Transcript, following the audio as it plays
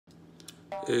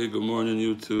Hey, good morning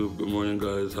YouTube. Good morning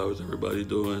guys. How is everybody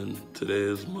doing? Today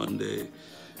is Monday.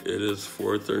 It is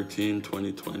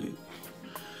 4/13/2020.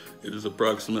 It is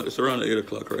it's around 8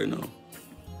 o'clock right now.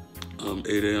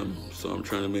 8 a.m. So I'm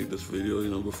trying to make this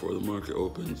video, before the market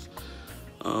opens.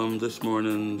 This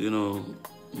morning,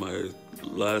 my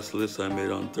last list I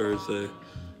made on Thursday,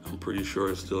 I'm pretty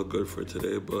sure it's still good for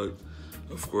today, but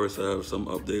of course I have some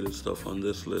updated stuff on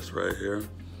this list right here.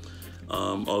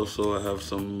 Also, I have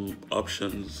some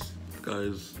options,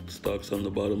 guys, stocks on the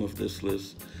bottom of this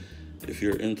list. If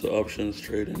you're into options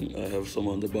trading, I have some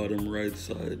on the bottom right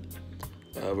side.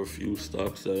 I have a few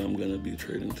stocks that I'm going to be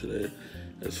trading today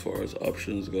as far as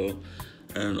options go.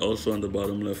 And also on the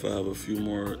bottom left, I have a few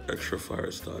more extra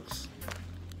fire stocks.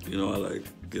 I like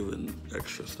giving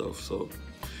extra stuff. So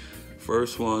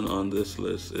first one on this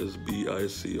list is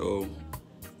BICO.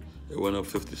 It went up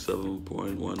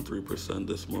 57.13%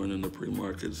 this morning in the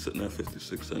pre-market, sitting at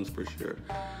 56 cents per share.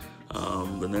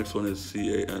 The next one is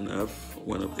canf,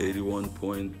 went up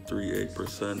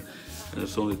 81.38%, and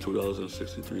it's only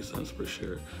 $2.63 per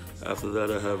share. After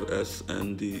that, I have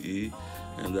snde,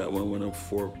 and that one went up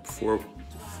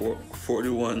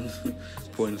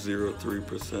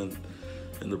 41.03%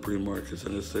 in the pre-markets,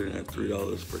 and it's sitting at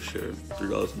 $3 per share,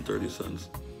 $3.30.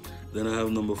 Then I have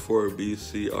number 4,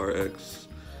 bcrx.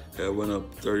 It went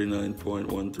up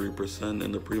 39.13%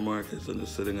 in the pre-markets, and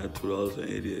it's sitting at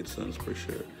 $2.88 per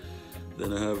share.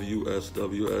 Then I have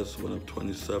usws, went up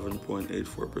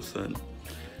 27.84%,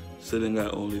 sitting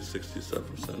at only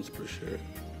 67 cents per share.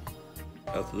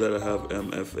 After that, I have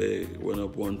mfa, went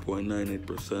up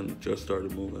 1.98%, just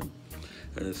started moving,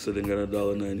 and it's sitting at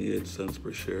 $1.98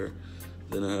 per share.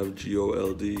 Then I have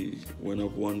gold, went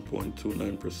up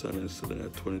 1.29%, and it's sitting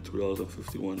at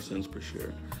 $22.51 per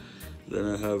share. Then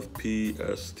I have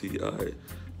PSTI,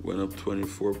 went up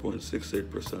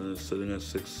 24.68%, and it's sitting at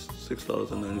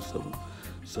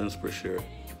 $6.97 per share.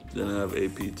 Then I have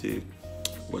APT,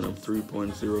 went up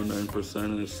 3.09%,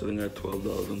 and it's sitting at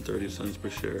 $12.30 per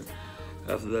share.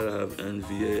 After that, I have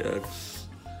nvax,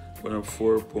 went up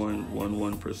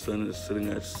 4.11%, and it's sitting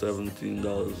at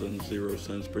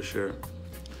 $17.00 per share.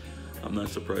 I'm not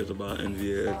surprised about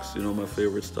nvax. My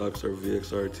favorite stocks are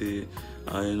vxrt,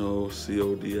 INO,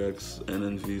 codx,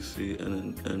 nnvc,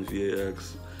 and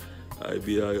nvax,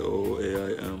 ibio,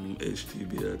 aim,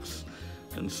 htbx,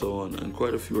 and so on. And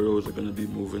quite a few of those are going to be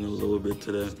moving a little bit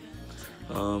today.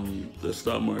 The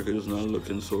stock market is not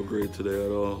looking so great today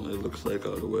at all. It looks like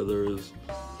the weather is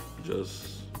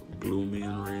just gloomy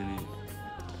and rainy.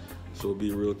 So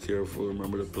be real careful.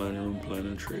 Remember to plan your own plan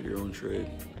and trade your own trade.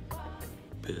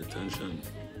 Pay attention.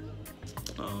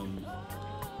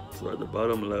 So at the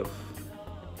bottom left,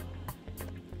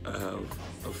 I have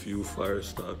a few fire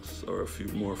stocks, or a few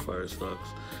more fire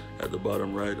stocks. At the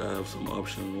bottom right, I have some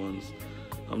option ones.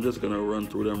 I'm just gonna run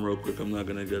through them real quick. I'm not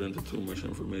gonna get into too much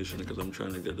information because I'm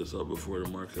trying to get this up before the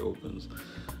market opens.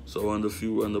 So on the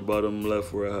bottom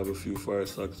left, where I have a few fire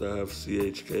stocks, I have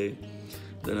CHK,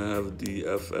 then I have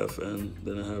DFFN,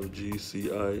 then I have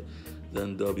GCI,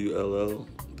 then WLL,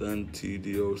 then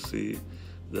TDOC,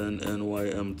 then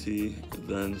NYMT,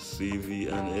 then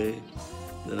CVNA,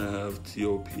 then I have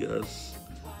TOPS,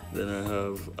 then I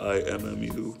have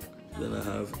IMMU, then I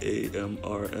have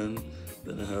AMRN,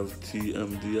 then I have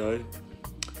TMDI,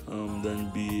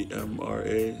 then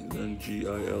BMRA, then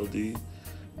GILD,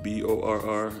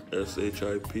 BORR,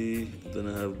 SHIP, then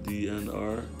I have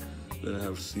DNR, then I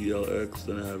have CLX,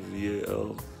 then I have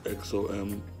VAL,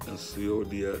 XOM, and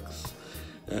CODX.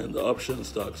 And the option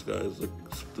stocks, guys, the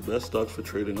best stocks for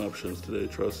trading options today,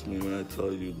 trust me when I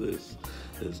tell you this,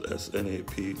 is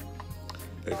SNAP,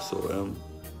 XOM,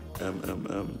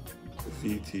 MMM,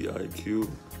 VTIQ,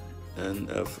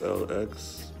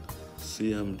 NFLX,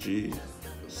 CMG,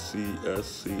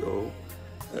 CSCO,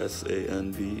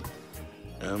 SAND,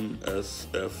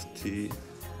 MSFT,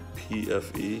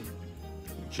 PFE,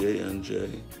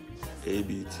 JNJ,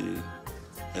 ABT,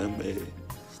 MA,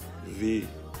 V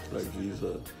like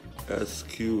Visa,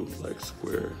 SQ like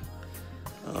Square,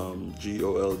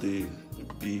 GOLD,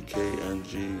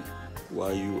 BKNG,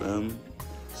 YUM,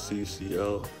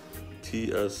 CCL,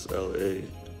 TSLA,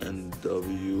 and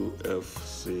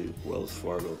WFC, Wells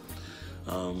Fargo.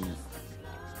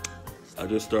 I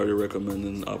just started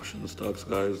recommending option stocks,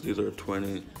 guys. These are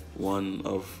 21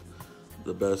 of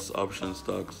the best option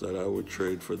stocks that I would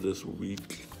trade for this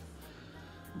week.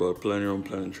 But plan your own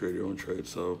plan and trade your own trade.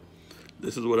 So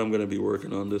this is what I'm going to be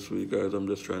working on this week, guys. I'm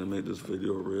just trying to make this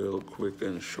video real quick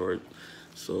and short.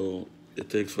 So it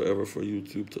takes forever for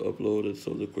YouTube to upload it.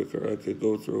 So the quicker I could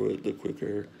go through it,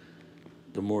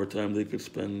 the more time they could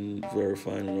spend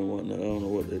verifying it and whatnot. I don't know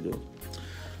what they do.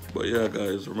 But yeah,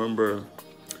 guys, remember,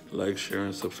 like, share,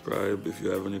 and subscribe. If you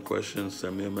have any questions,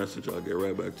 send me a message. I'll get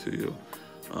right back to you.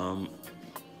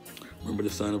 Remember to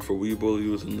sign up for Webull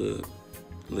using the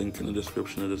link in the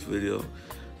description of this video.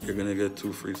 You're gonna get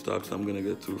 2 free stocks. I'm gonna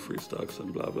get 2 free stocks,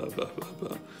 and blah blah blah blah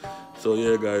blah. So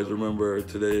yeah, guys, remember,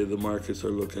 today the markets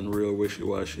are looking real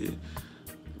wishy-washy,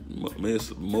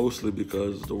 mostly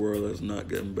because the world is not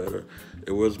getting better.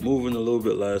 It was moving a little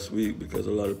bit last week because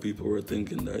a lot of people were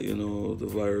thinking that, you know, the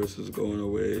virus is going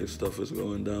away, stuff is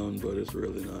going down, but it's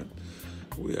really not.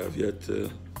 We have yet to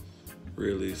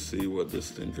really see what this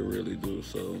thing can really do.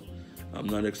 So I'm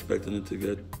not expecting it to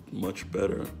get much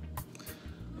better.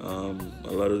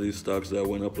 A lot of these stocks that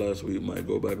went up last week might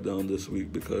go back down this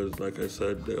week because, like I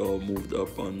said, they all moved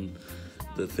up on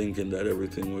the thinking that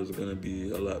everything was going to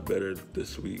be a lot better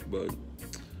this week. But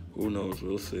who knows?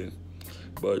 We'll see.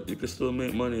 But you can still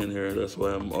make money in here. That's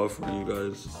why I'm offering you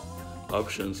guys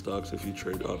option stocks if you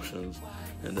trade options,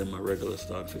 and then my regular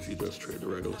stocks if you just trade the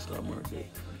regular stock market.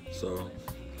 So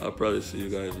I'll probably see you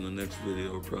guys in the next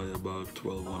video, probably about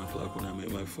 12, 1 o'clock when I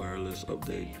make my fire list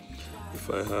update. If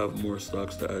I have more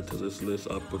stocks to add to this list,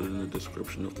 I'll put it in the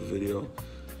description of the video.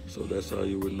 So that's how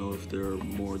you would know if there are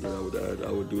more that I would add.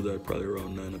 I would do that probably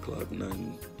around 9 o'clock,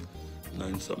 9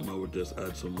 something. I would just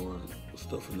add some more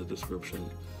stuff in the description.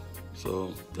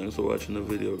 So thanks for watching the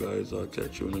video, guys. I'll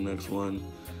catch you in the next one.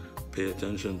 Pay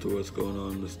attention to what's going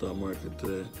on in the stock market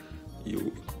today.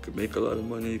 You could make a lot of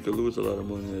money, you could lose a lot of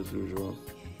money as usual.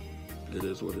 It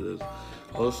is what it is.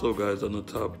 Also, guys, on the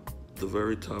top, the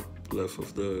very top left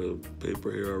of the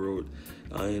paper here, I wrote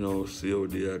INO,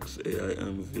 codx,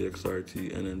 AIM,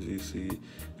 vxrt, nnvc,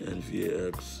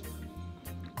 nvax.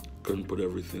 Couldn't put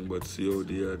everything, but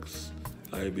codx,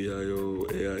 IBIO,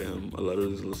 AIM. A lot of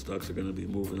these little stocks are going to be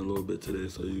moving a little bit today.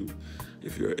 So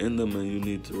if you're in them and you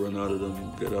need to run out of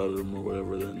them, get out of them or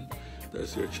whatever, then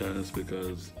that's your chance,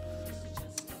 because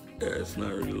yeah, it's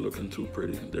not really looking too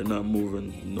pretty. They're not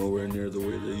moving nowhere near the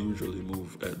way they usually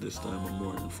move at this time of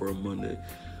morning for a Monday,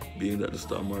 being that the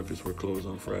stock markets were closed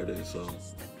on Friday. So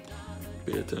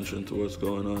pay attention to what's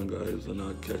going on, guys, and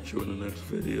I'll catch you in the next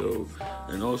video.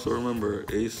 And also remember,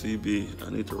 ACB, I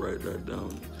need to write that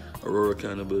down. Aurora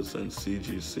Cannabis and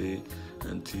CGC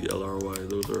and tlry.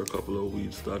 Those are a couple of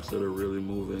weed stocks that are really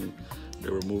moving. They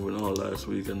were moving all last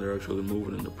week, and they're actually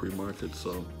moving in the pre-market.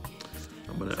 So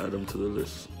I'm going to add them to the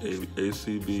list.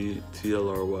 ACB,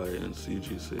 tlry, and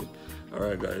CGC. All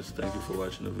right, guys. Thank you for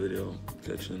watching the video.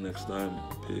 Catch you next time.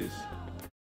 Peace.